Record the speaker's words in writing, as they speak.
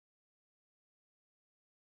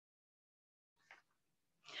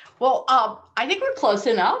Well, I think we're close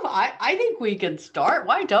enough. I think we can start.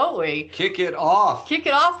 Why don't we? Kick it off. Kick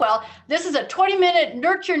it off. Well, this is a 20-minute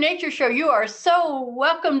Nurture Nature show. You are so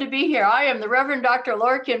welcome to be here. I am the Reverend Dr.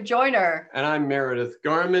 Laura Kim Joyner. And I'm Meredith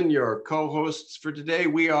Garman, your co-hosts for today.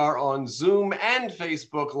 We are on Zoom and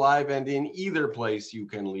Facebook Live, and in either place you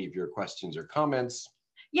can leave your questions or comments.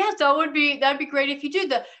 Yes, that'd be great if you do.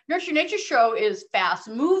 The Nurture Nature show is fast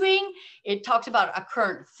moving. It talks about a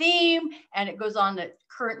current theme, and it goes on to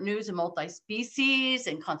current news and multi-species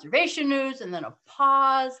and conservation news, and then a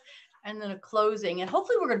pause, and then a closing. And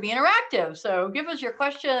hopefully we're going to be interactive. So give us your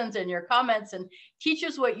questions and your comments and teach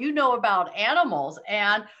us what you know about animals.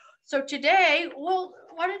 And so today, well,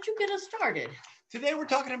 why don't you get us started? Today we're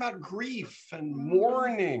talking about grief and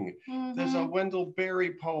mourning. There's a Wendell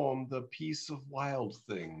Berry poem, The Peace of Wild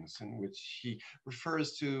Things, in which he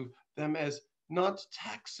refers to them as not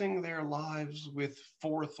taxing their lives with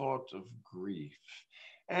forethought of grief.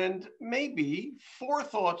 And maybe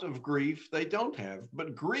forethought of grief they don't have,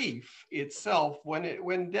 but grief itself,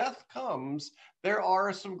 when death comes, there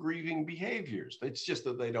are some grieving behaviors. It's just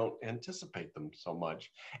that they don't anticipate them so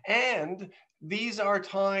much. And these are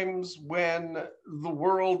times when the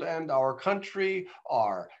world and our country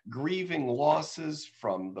are grieving losses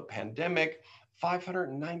from the pandemic.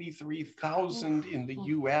 593,000 in the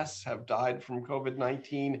US have died from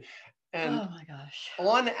COVID-19. And oh my gosh,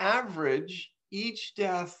 on average, each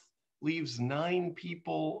death leaves 9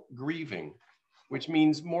 people grieving, which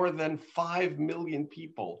means more than 5 million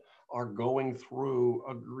people are going through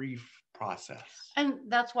a grief process. And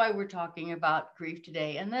that's why we're talking about grief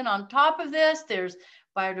today. And then on top of this, there's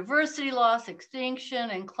biodiversity loss,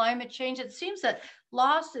 extinction, and climate change. It seems that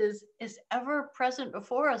loss is ever present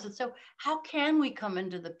before us. And so how can we come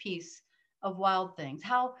into the peace of wild things?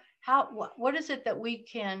 What is it that we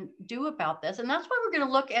can do about this? And that's why we're going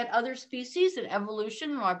to look at other species and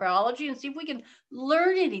evolution and our biology and see if we can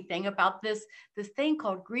learn anything about this thing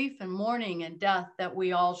called grief and mourning and death that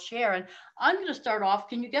we all share. And I'm going to start off.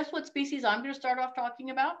 Can you guess what species I'm going to start off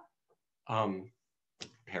talking about?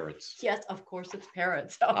 Parrots. Yes, of course, it's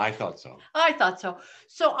parrots. I thought so. I thought so.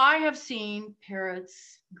 So I have seen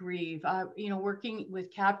parrots grieve. Working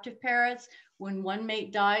with captive parrots, when one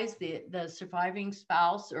mate dies, the surviving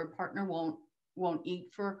spouse or partner won't eat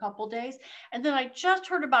for a couple days. And then I just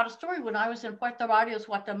heard about a story when I was in Puerto Barrios,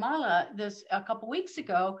 Guatemala, a couple weeks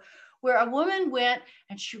ago, where a woman went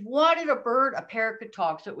and she wanted a parrot could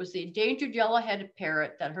talk. So it was the endangered yellow-headed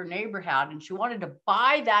parrot that her neighbor had, and she wanted to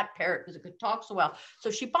buy that parrot because it could talk so well. So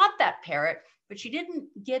she bought that parrot, but she didn't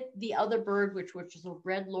get the other bird, which was a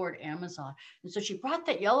red Lord Amazon. And so she brought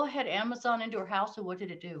that yellow-head Amazon into her house, and what did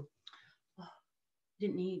it do?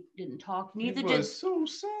 Didn't eat, didn't talk. Neither did. It was so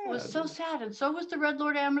sad. It was so sad, and so was the red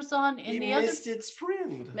Lord Amazon. And missed its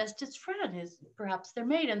friend. Missed its friend, perhaps their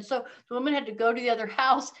mate. And so the woman had to go to the other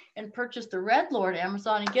house and purchase the red Lord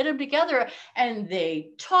Amazon and get them together. And they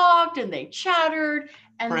talked and they chattered.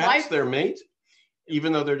 And perhaps their mate,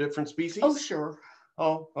 even though they're different species. Oh, sure.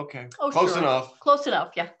 Oh, okay. Oh, close sure. enough. Close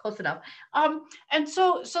enough. Yeah, close enough. And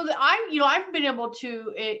so I've been able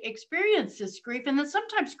to experience this grief, and then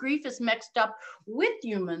sometimes grief is mixed up with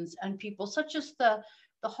humans and people, such as the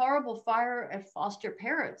horrible fire at Foster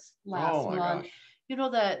Parrots last month.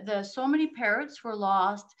 Gosh. So many parrots were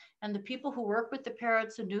lost, and the people who work with the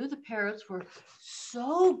parrots and knew the parrots were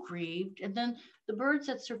so grieved. And then the birds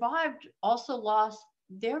that survived also lost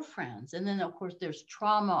their friends. And then of course there's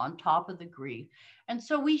trauma on top of the grief. And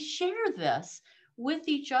so we share this with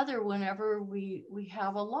each other whenever we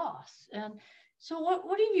have a loss. And so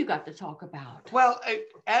what have you got to talk about? Well,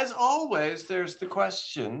 as always, there's the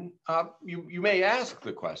question, you may ask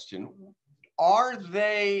the question, are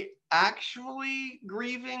they actually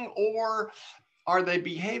grieving, or are they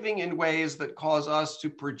behaving in ways that cause us to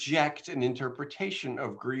project an interpretation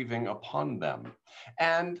of grieving upon them?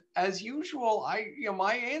 And as usual,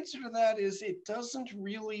 my answer to that is it doesn't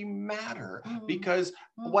really matter, because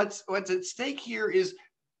what's at stake here is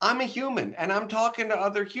I'm a human and I'm talking to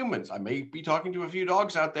other humans. I may be talking to a few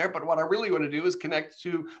dogs out there, but what I really want to do is connect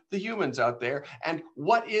to the humans out there. And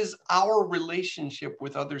what is our relationship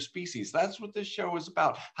with other species? That's what this show is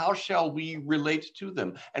about. How shall we relate to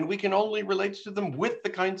them? And we can only relate to them with the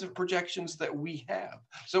kinds of projections that we have.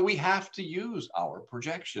 So we have to use our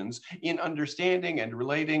projections in understanding and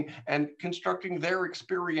relating and constructing their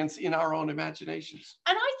experience in our own imaginations.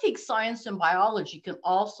 And I think science and biology can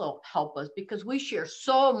also help us, because we share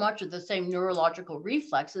so much of the same neurological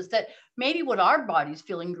reflexes that maybe what our body's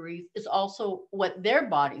feeling grief is also what their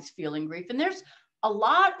body's feeling grief. And there's a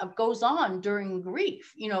lot of goes on during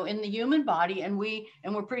grief, you know, in the human body, and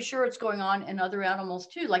we're pretty sure it's going on in other animals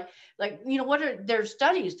too. Like you know, what are there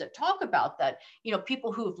studies that talk about that? You know,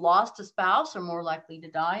 people who've lost a spouse are more likely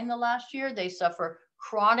to die in the last year. They suffer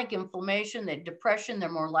chronic inflammation, they depression, they're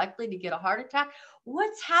more likely to get a heart attack.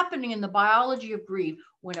 What's happening in the biology of grief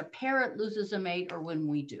when a parent loses a mate or when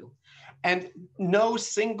we do? And no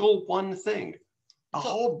single one thing. A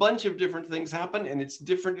whole bunch of different things happen, and it's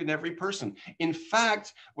different in every person. In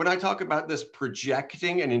fact, when I talk about this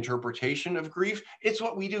projecting and interpretation of grief, it's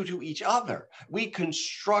what we do to each other. We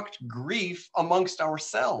construct grief amongst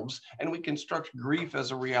ourselves, and we construct grief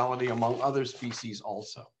as a reality among other species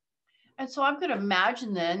also. And so I'm going to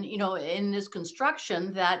imagine then, you know, in this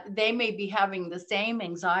construction that they may be having the same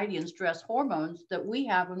anxiety and stress hormones that we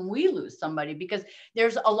have when we lose somebody, because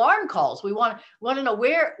there's alarm calls. We want to know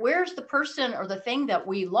where's the person or the thing that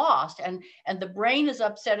we lost, and the brain is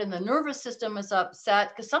upset and the nervous system is upset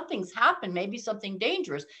because something's happened, maybe something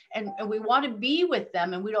dangerous, and we want to be with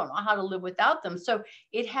them and we don't know how to live without them. So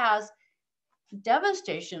it has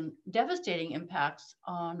devastating impacts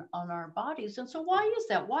on our bodies. And so why is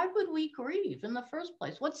that? Why would we grieve in the first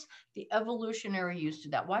place? What's the evolutionary use to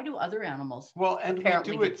that? Why do other animals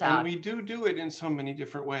apparently get sad? And we do it in so many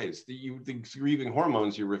different ways. The grieving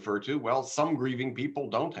hormones you refer to, well, some grieving people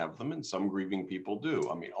don't have them and some grieving people do.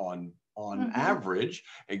 I mean, on average,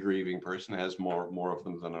 a grieving person has more of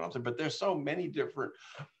them than another, but there's so many different,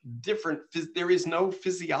 there is no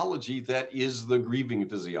physiology that is the grieving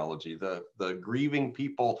physiology. The grieving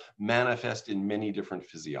people manifest in many different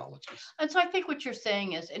physiologies. And so I think what you're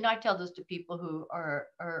saying is, and I tell this to people who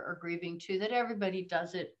are grieving too, that everybody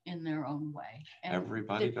does it in their own way. And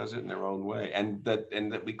everybody does it in their own way. And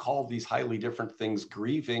that we call these highly different things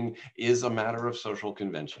grieving is a matter of social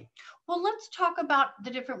convention. Well, let's talk about the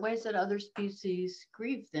different ways that other species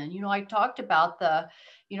grieve then. You know, I talked about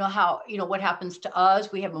how, what happens to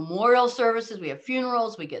us. We have memorial services, we have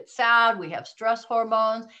funerals, we get sad, we have stress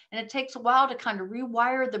hormones, and it takes a while to kind of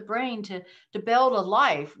rewire the brain to build a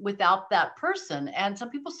life without that person. And some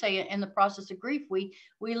people say in the process of grief, we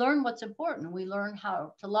learn what's important. We learn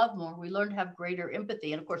how to love more. We learn to have greater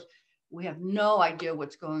empathy. And of course, we have no idea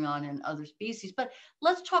what's going on in other species. But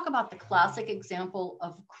let's talk about the classic example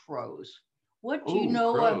of crows. What do you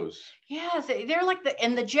know crows. of? Yes, they're like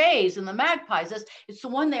the jays and the magpies. It's the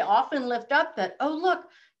one they often lift up that, oh, look,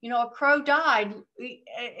 a crow died,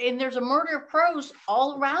 and there's a murder of crows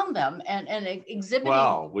all around them and exhibiting.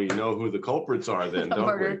 Well, we know who the culprits are then,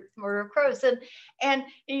 don't we? Murder of crows. And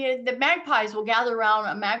the magpies will gather around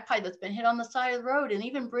a magpie that's been hit on the side of the road and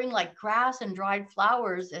even bring like grass and dried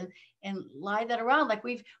flowers and lie that around. Like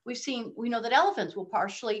we know that elephants will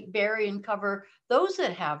partially bury and cover those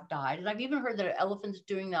that have died. And I've even heard that elephants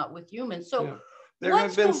doing that with humans. So yeah. There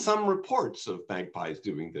have been some reports of magpies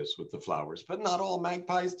doing this with the flowers, but not all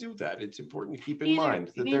magpies do that. It's important to keep in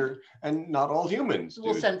mind that and not all humans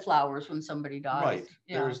will send flowers when somebody dies. Right.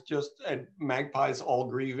 Yeah. There's magpies all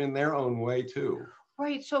grieve in their own way too.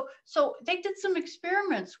 Right. So they did some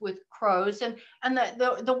experiments with crows, and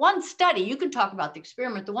the one study, you can talk about the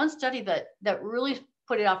experiment, the one study that really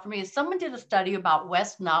put it out for me is someone did a study about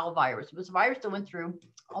West Nile virus. It was a virus that went through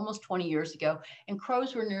almost 20 years ago, and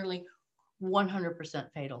crows were nearly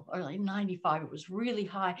 100% fatal, or like 95. It was really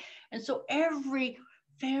high. And so every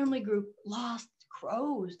family group lost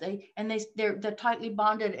crows. They're tightly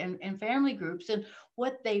bonded in family groups. And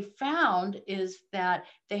what they found is that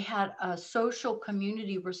they had a social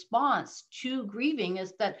community response to grieving,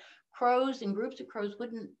 is that crows and groups of crows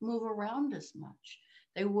wouldn't move around as much.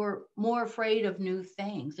 They were more afraid of new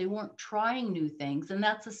things. They weren't trying new things. And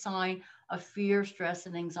that's a sign of fear, stress,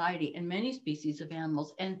 and anxiety in many species of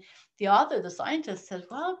animals. And the scientist says,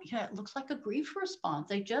 well, it looks like a grief response.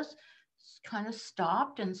 They just kind of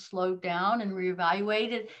stopped and slowed down and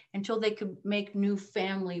reevaluated until they could make new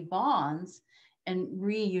family bonds and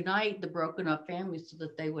reunite the broken up families so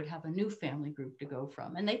that they would have a new family group to go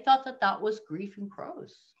from. And they thought that was grief in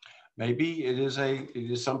crows. Maybe it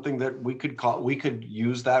is something that we could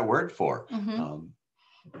use that word for. Mm-hmm.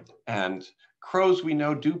 And crows, we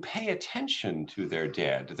know, do pay attention to their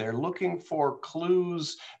dead. They're looking for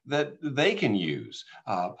clues that they can use.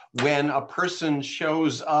 When a person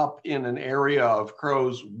shows up in an area of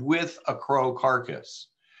crows with a crow carcass,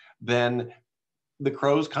 then the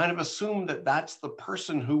crows kind of assume that that's the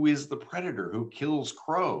person who is the predator who kills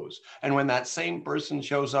crows. And when that same person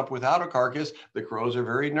shows up without a carcass, the crows are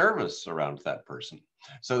very nervous around that person.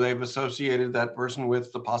 So they've associated that person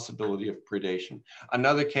with the possibility of predation.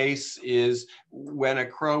 Another case is when a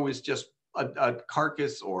crow is just a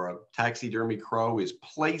carcass or a taxidermy crow is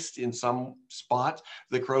placed in some spot,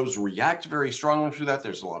 the crows react very strongly to that.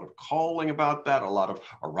 There's a lot of calling about that, a lot of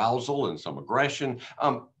arousal and some aggression.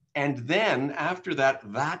 And then after that,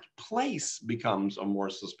 that place becomes a more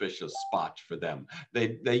suspicious spot for them.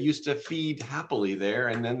 They used to feed happily there,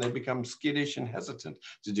 and then they become skittish and hesitant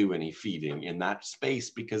to do any feeding in that space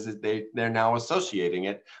because they're now associating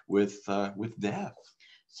it with death.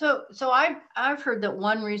 So I've heard that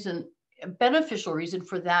one reason, a beneficial reason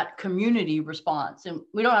for that community response, and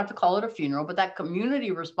we don't have to call it a funeral, but that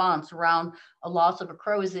community response around a loss of a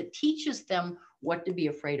crow is it teaches them what to be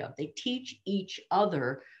afraid of. They teach each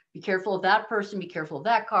other, be careful of that person, be careful of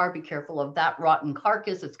that car, be careful of that rotten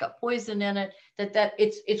carcass, it's got poison in it. That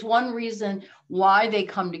it's one reason why they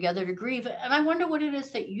come together to grieve. And I wonder what it is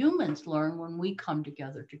that humans learn when we come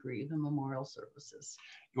together to grieve in memorial services.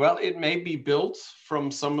 Well, it may be built from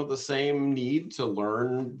some of the same need to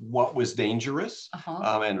learn what was dangerous,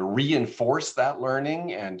 and reinforce that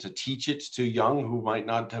learning and to teach it to young who might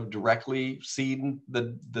not have directly seen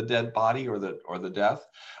the dead body or the death.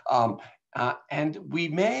 And we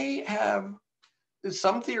may have,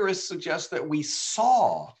 some theorists suggest that we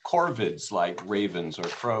saw corvids like ravens or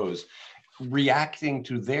crows reacting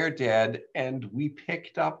to their dead, and we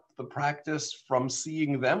picked up the practice from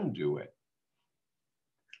seeing them do it.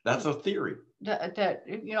 That's a theory.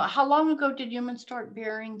 How long ago did humans start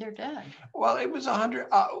burying their dead? Well, it was 100.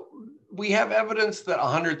 We have evidence that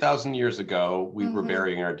 100,000 years ago we were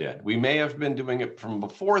burying our dead. We may have been doing it from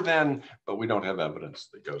before then, but we don't have evidence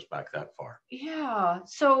that goes back that far. Yeah.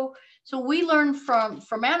 So we learn from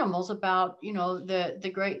animals about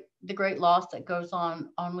the great loss that goes on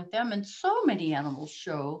with them, and so many animals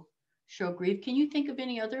show grief. Can you think of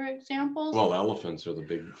any other examples? Well, elephants are the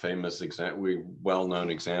big famous well-known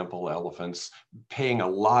example. Elephants paying a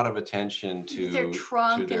lot of attention to their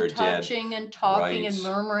trunk, to their and touching dead. And talking, right. And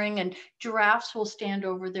murmuring, and giraffes will stand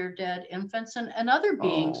over their dead infants, and other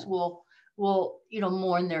beings will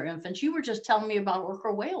mourn their infants. You were just telling me about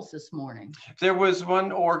orca whales this morning. There was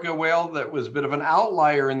one orca whale that was a bit of an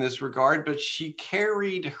outlier in this regard, but she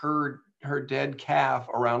carried her dead calf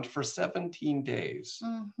around for 17 days.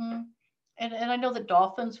 Mm-hmm. And I know that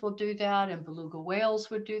dolphins will do that, and beluga whales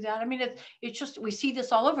would do that. I mean, it's just, we see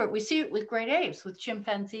this all over. We see it with great apes, with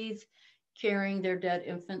chimpanzees carrying their dead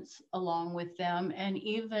infants along with them, and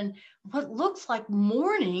even what looks like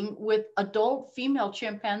mourning with adult female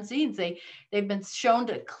chimpanzees. They've been shown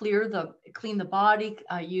to clean the body,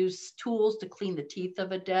 use tools to clean the teeth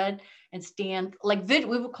of a dead, and stand like we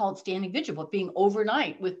would call it standing vigil, but being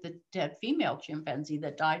overnight with the dead female chimpanzee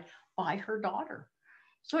that died by her daughter.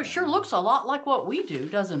 So it sure looks a lot like what we do,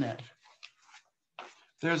 doesn't it?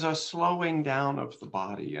 There's a slowing down of the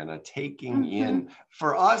body and a taking in.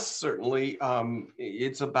 For us, certainly,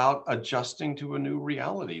 it's about adjusting to a new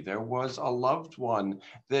reality. There was a loved one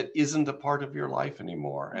that isn't a part of your life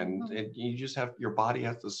anymore. And you just your body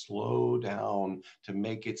has to slow down to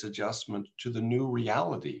make its adjustment to the new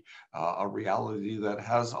reality, a reality that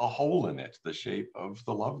has a hole in it, the shape of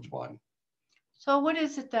the loved one. So what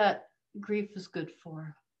is it that grief is good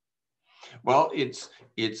for? Well, it's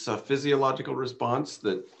a physiological response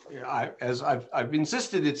that, as I've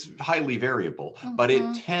insisted, it's highly variable, but it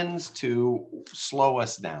tends to slow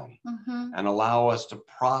us down and allow us to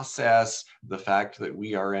process the fact that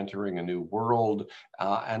we are entering a new world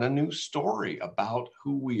and a new story about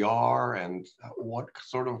who we are and what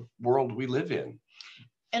sort of world we live in.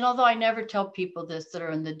 And although I never tell people this that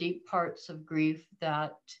are in the deep parts of grief,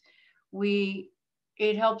 that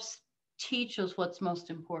it helps teach us what's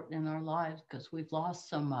most important in our lives, because we've lost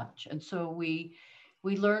so much. And so we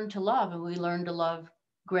learn to love, and we learn to love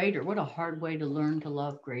greater. What a hard way to learn to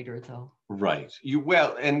love greater, though. Right.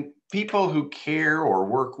 And people who care or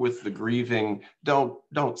work with the grieving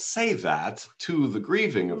don't say that to the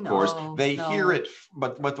grieving, of course. They hear it,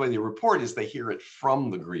 but the way they report is they hear it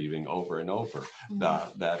from the grieving over and over,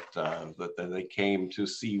 that they came to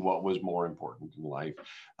see what was more important in life.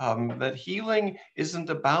 That healing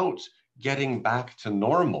isn't about getting back to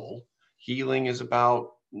normal. Healing is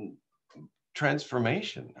about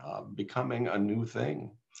transformation, becoming a new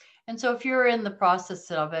thing. And so if you're in the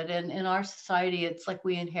process of it, and in our society, it's like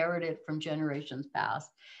we inherit it from generations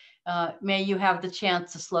past, may you have the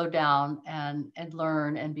chance to slow down and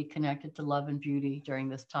learn and be connected to love and beauty during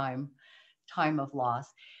this time of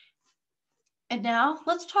loss. And now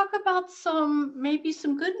let's talk about maybe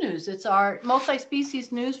some good news. It's our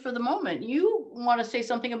multi-species news for the moment. You want to say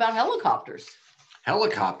something about helicopters?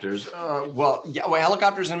 Helicopters?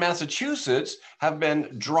 Helicopters in Massachusetts have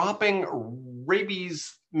been dropping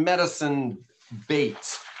rabies medicine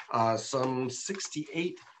baits. Some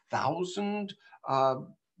 68 100,000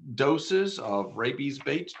 doses of rabies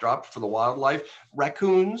baits dropped for the wildlife,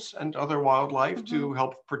 raccoons and other wildlife to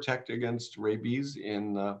help protect against rabies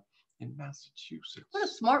in Massachusetts. What a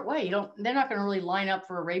smart way. They're not going to really line up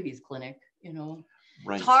for a rabies clinic, you know.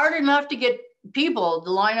 Right. It's hard enough to get people to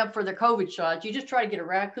line up for their COVID shots. You just try to get a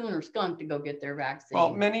raccoon or skunk to go get their vaccine.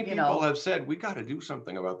 Well, many people have said we got to do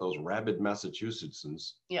something about those rabid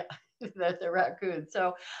Massachusettsans. Yeah, the raccoons.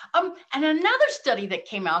 So, and another study that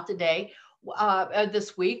came out today,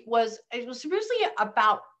 this week, was seriously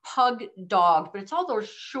about pug dogs, but it's all those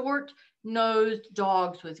short-nosed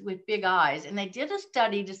dogs with big eyes. And they did a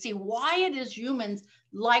study to see why it is humans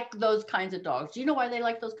like those kinds of dogs. Do you know why they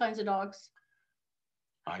like those kinds of dogs?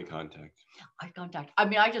 Eye contact. Eye contact. I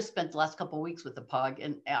mean, I just spent the last couple of weeks with a pug,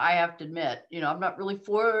 and I have to admit, I'm not really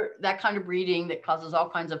for that kind of breeding that causes all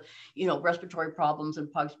kinds of, respiratory problems in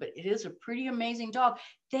pugs, but it is a pretty amazing dog.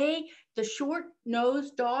 The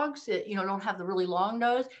short-nosed dogs that, don't have the really long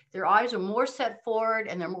nose, their eyes are more set forward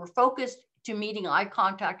and they're more focused to meeting eye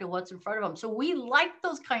contact and what's in front of them. So we like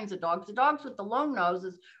those kinds of dogs. The dogs with the long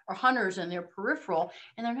noses are hunters and they're peripheral,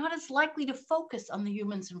 and they're not as likely to focus on the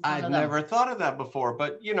humans in front of them. I've never thought of that before,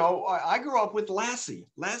 but I grew up with Lassie.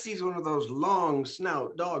 Lassie's one of those long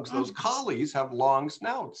snout dogs. Those collies have long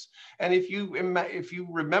snouts. And if you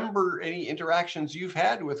remember any interactions you've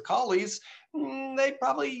had with collies,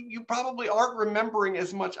 you probably aren't remembering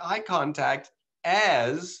as much eye contact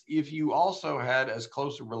as if you also had as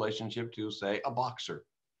close a relationship to, say, a boxer.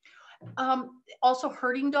 Also,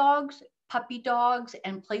 herding dogs, puppy dogs,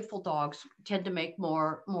 and playful dogs tend to make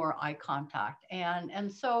more eye contact,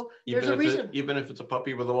 and so there's a reason. Even if it's a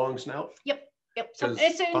puppy with a long snout. Yep. So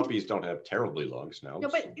puppies don't have terribly long snouts. No,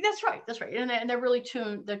 but that's right, and they're really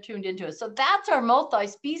tuned into it. So that's our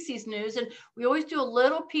multi-species news, and we always do a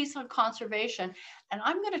little piece on conservation, and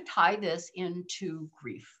I'm going to tie this into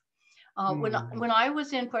grief. When I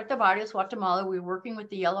was in Puerto Barrios, Guatemala, we were working with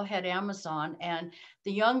the Yellowhead Amazon, and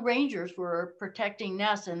the young rangers were protecting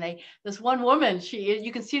nests. And this one woman,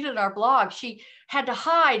 you can see it in our blog, she had to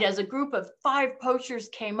hide as a group of 5 poachers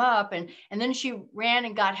came up, and then she ran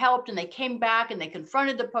and got help, and they came back and they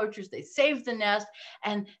confronted the poachers. They saved the nest,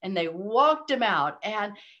 and they walked them out.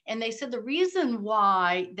 And they said the reason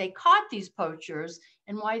why they caught these poachers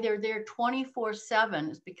and why they're there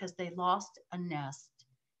 24/7 is because they lost a nest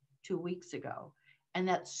 2 weeks ago, and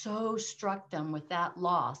that so struck them with that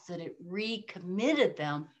loss that it recommitted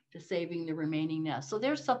them to saving the remaining nest. So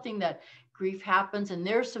there's something that grief happens, and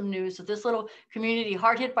there's some news. So this little community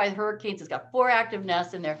hard hit by the hurricanes has got 4 active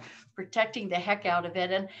nests, and they're protecting the heck out of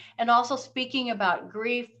it. And also, speaking about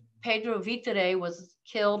grief, Pedro Vitere was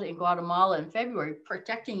killed in Guatemala in February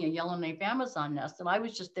protecting a yellowknife Amazon nest, and I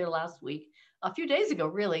was just there last week, a few days ago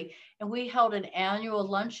really, and we held an annual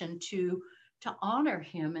luncheon to honor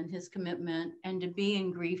him and his commitment and to be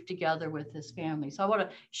in grief together with his family. So I want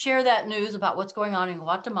to share that news about what's going on in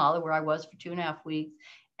Guatemala, where I was for 2.5 weeks,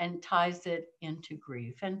 and ties it into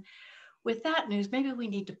grief. And with that news, maybe we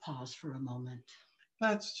need to pause for a moment.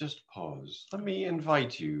 Let's just pause. Let me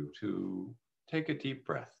invite you to take a deep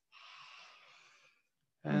breath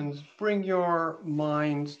and bring your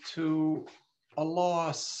mind to a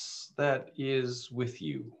loss that is with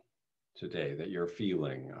you today, that you're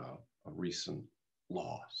feeling, a recent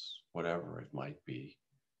loss, whatever it might be.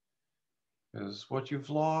 Because what you've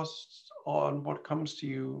lost on what comes to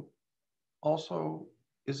you also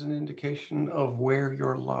is an indication of where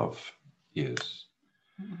your love is.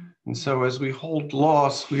 And so as we hold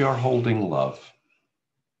loss, we are holding love.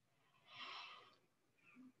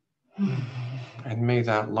 And may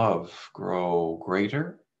that love grow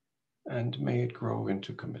greater, and may it grow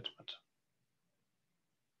into commitment.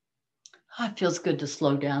 It feels good to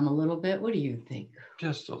slow down a little bit. What do you think?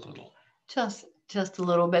 Just a little. Just a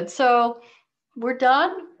little bit. So we're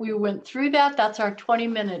done. We went through that. That's our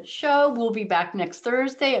 20-minute show. We'll be back next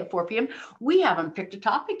Thursday at 4 p.m. We haven't picked a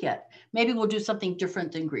topic yet. Maybe we'll do something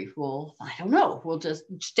different than grief. I don't know. We'll just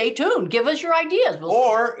stay tuned. Give us your ideas.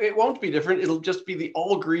 Or it won't be different. It'll just be the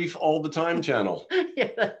all grief all the time channel.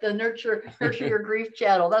 Yeah, the nurture your grief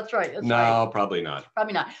channel. That's right. No, probably not.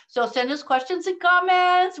 Probably not. So send us questions and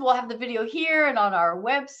comments. We'll have the video here and on our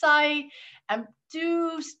website. And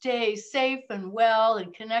do stay safe and well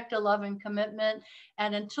and connect to love and commitment.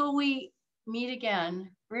 And until we meet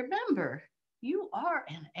again, remember, you are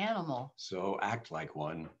an animal. So act like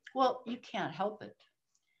one. Well, you can't help it.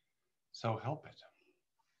 So help it.